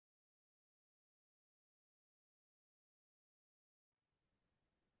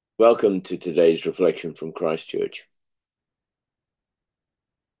Welcome to today's reflection from Christchurch.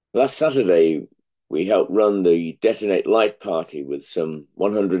 Last Saturday, we helped run the Detonate Light Party with some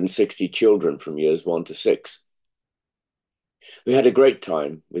 160 children from years 1 to 6. We had a great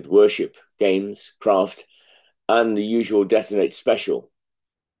time with worship, games, craft, and the usual Detonate special.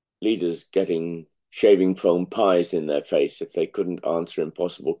 Leaders getting shaving foam pies in their face if they couldn't answer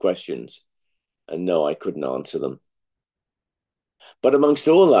impossible questions. And no, I couldn't answer them. But amongst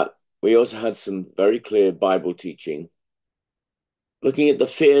all that, we also had some very clear Bible teaching, looking at the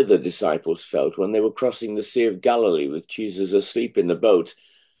fear the disciples felt when they were crossing the Sea of Galilee with Jesus asleep in the boat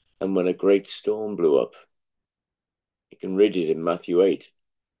and when a great storm blew up. You can read it in Matthew 8.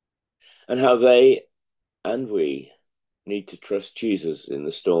 And how they and we need to trust Jesus in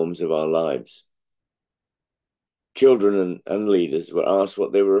the storms of our lives. Children and leaders were asked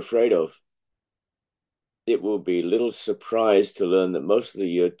what they were afraid of. It will be little surprise to learn that most of the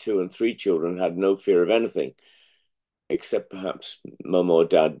year 2 and 3 children had no fear of anything, except perhaps mum or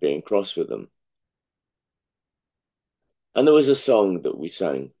dad being cross with them. And there was a song that we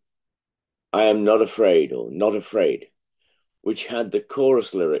sang, I am not afraid, or not afraid, which had the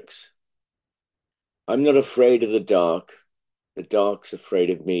chorus lyrics. I'm not afraid of the dark's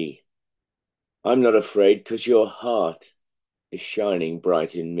afraid of me. I'm not afraid because your heart is shining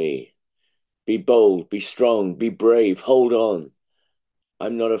bright in me. Be bold, be strong, be brave, hold on.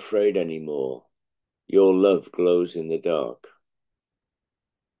 I'm not afraid anymore. Your love glows in the dark.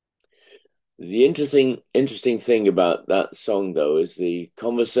 The interesting thing about that song, though, is the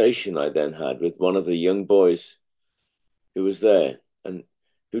conversation I then had with one of the young boys who was there and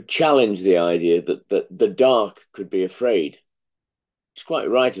who challenged the idea that the dark could be afraid. He's quite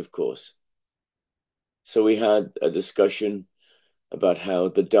right, of course. So we had a discussion about how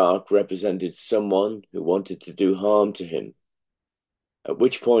the dark represented someone who wanted to do harm to him. At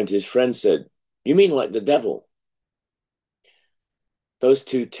which point his friend said, "You mean like the devil?" Those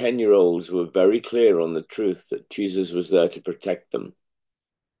two 10-year-olds were very clear on the truth that Jesus was there to protect them.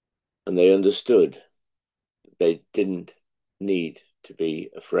 And they understood that they didn't need to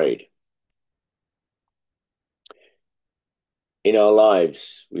be afraid. In our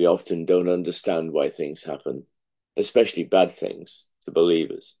lives, we often don't understand why things happen, especially bad things, to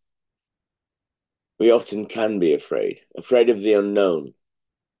believers. We often can be afraid of the unknown,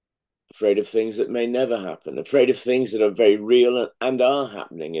 afraid of things that may never happen, afraid of things that are very real and are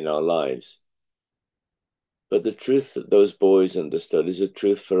happening in our lives. But the truth that those boys understood is a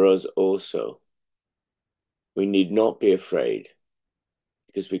truth for us also. We need not be afraid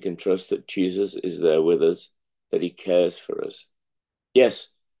because we can trust that Jesus is there with us, that he cares for us.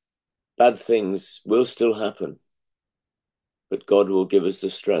 Yes, bad things will still happen, but God will give us the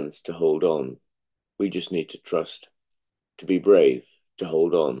strength to hold on. We just need to trust, to be brave, to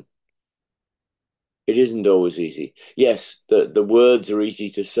hold on. It isn't always easy. Yes, the words are easy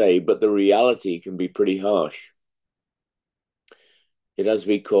to say, but the reality can be pretty harsh. Yet as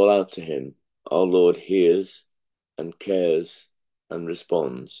we call out to him, our Lord hears and cares and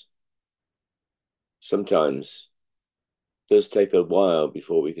responds. Sometimes it does take a while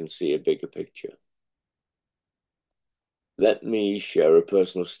before we can see a bigger picture. Let me share a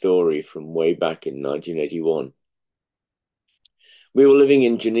personal story from way back in 1981. We were living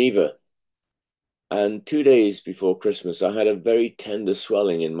in Geneva, and 2 days before Christmas, I had a very tender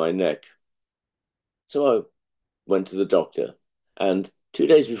swelling in my neck. So I went to the doctor, and 2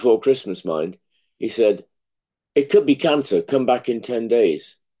 days before Christmas, mind, he said, "It could be cancer, come back in 10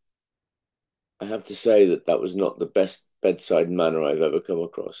 days. I have to say that was not the best bedside manner I've ever come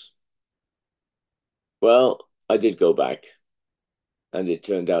across. Well, I did go back, and it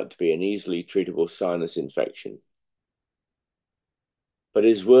turned out to be an easily treatable sinus infection. But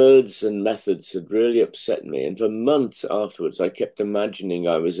his words and methods had really upset me, and for months afterwards I kept imagining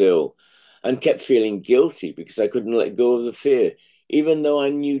I was ill and kept feeling guilty because I couldn't let go of the fear, even though I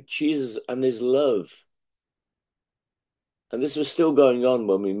knew Jesus and his love. And this was still going on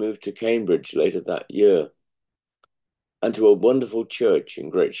when we moved to Cambridge later that year, and to a wonderful church in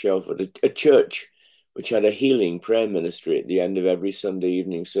Great Shelford, a church which had a healing prayer ministry at the end of every Sunday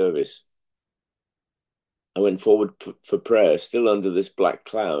evening service. I went forward for prayer, still under this black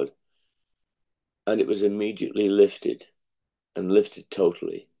cloud, and it was immediately lifted, and lifted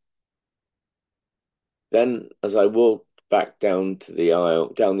totally. Then, as I walked back down the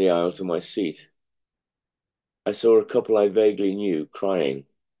aisle to my seat, I saw a couple I vaguely knew crying.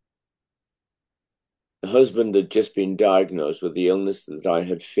 The husband had just been diagnosed with the illness that I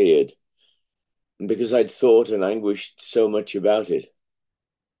had feared, and because I'd thought and anguished so much about it,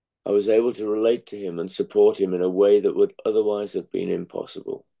 I was able to relate to him and support him in a way that would otherwise have been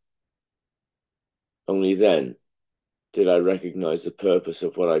impossible. Only then did I recognize the purpose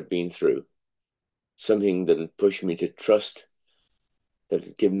of what I'd been through, something that had pushed me to trust, that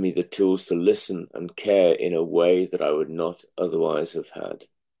had given me the tools to listen and care in a way that I would not otherwise have had.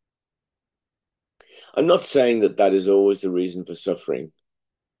 I'm not saying that that is always the reason for suffering,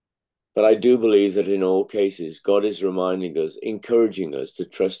 but I do believe that in all cases, God is reminding us, encouraging us to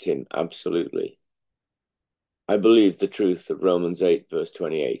trust him absolutely. I believe the truth of Romans 8, verse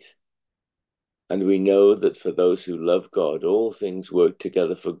 28. And we know that for those who love God, all things work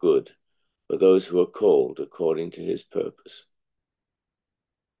together for good, for those who are called according to his purpose.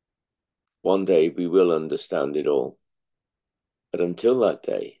 One day we will understand it all. But until that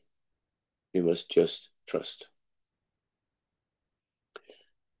day, we must just trust.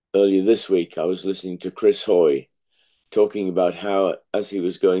 Earlier this week, I was listening to Chris Hoy talking about how, as he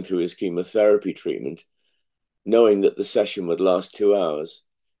was going through his chemotherapy treatment, knowing that the session would last 2 hours,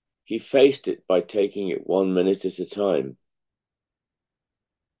 he faced it by taking it 1 minute at a time.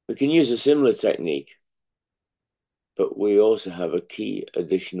 We can use a similar technique, but we also have a key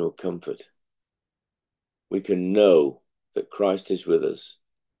additional comfort. We can know that Christ is with us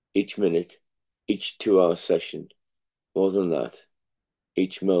each minute, each 2-hour session, more than that,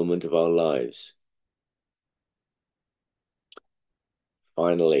 each moment of our lives.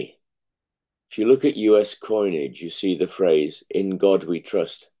 Finally, if you look at US coinage, you see the phrase, "In God we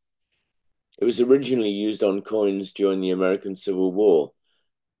trust." It was originally used on coins during the American Civil War,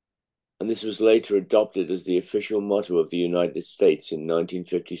 and this was later adopted as the official motto of the United States in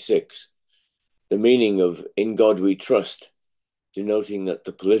 1956. The meaning of "In God we trust," denoting that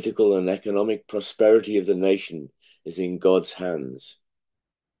the political and economic prosperity of the nation is in God's hands.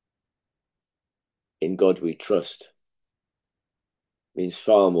 In God we trust means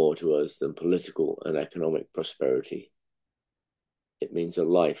far more to us than political and economic prosperity. It means a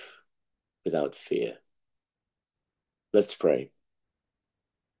life without fear. Let's pray.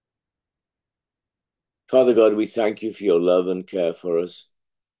 Father God, we thank you for your love and care for us.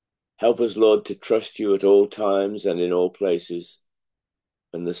 Help us, Lord, to trust you at all times and in all places.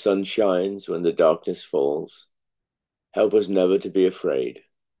 When the sun shines, when the darkness falls, help us never to be afraid.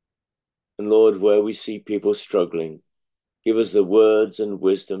 And Lord, where we see people struggling, give us the words and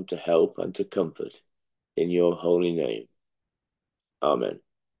wisdom to help and to comfort in your holy name. Amen.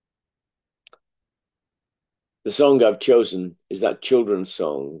 The song I've chosen is that children's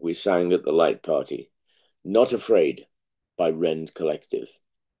song we sang at the light party, "Not Afraid" by Rend Collective.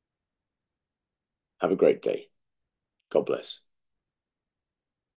 Have a great day. God bless.